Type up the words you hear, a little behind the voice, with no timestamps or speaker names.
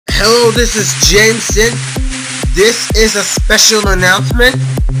Hello, this is James Synth. This is a special announcement.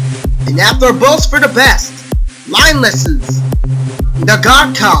 And after Both for the Best, Line Lessons, The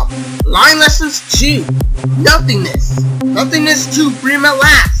God Cop, Line Lessons 2, Nothingness, Nothingness 2, Freedom at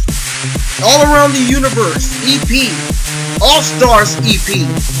Last, All Around the Universe EP, All Stars EP,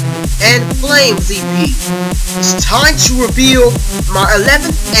 and Flames EP. It's time to reveal my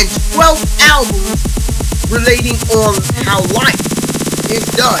 11th and 12th albums relating on how life is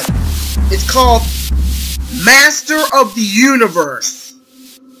done. It's called Master of the Universe,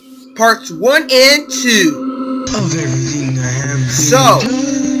 Parts 1 and 2. Of everything I have been So,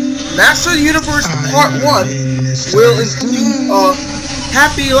 Master of the Universe Part 1 will include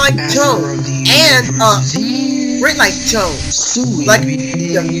happy like tone and great like tone, like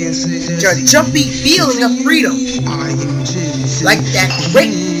the jumpy feeling of freedom, like that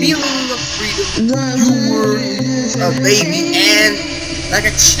great feeling of freedom. You were a baby and like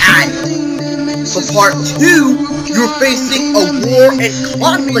a child. For Part 2, you're facing a war and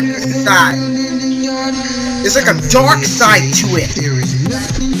conflict inside. There's like a dark side to it.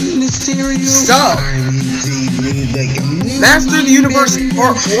 So, Master of the Universe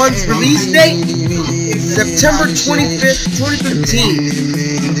Part 1's release date is September 25th,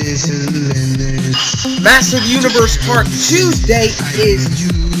 2015. Master of the Universe Part 2's date is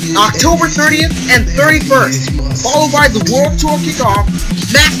October 30th and 31st, followed by the World Tour kickoff,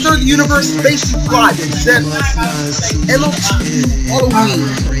 Master of the Universe Spaceship Live in St. Halloween.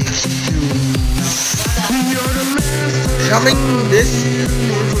 Coming this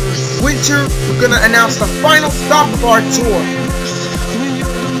winter, we're gonna announce the final stop of our tour.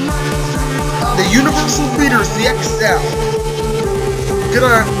 The Universal Theaters, the XL.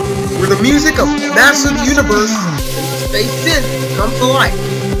 Where the music of Master of the Universe and Space Synth comes to life.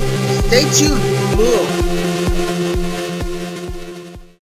 Stay tuned for more.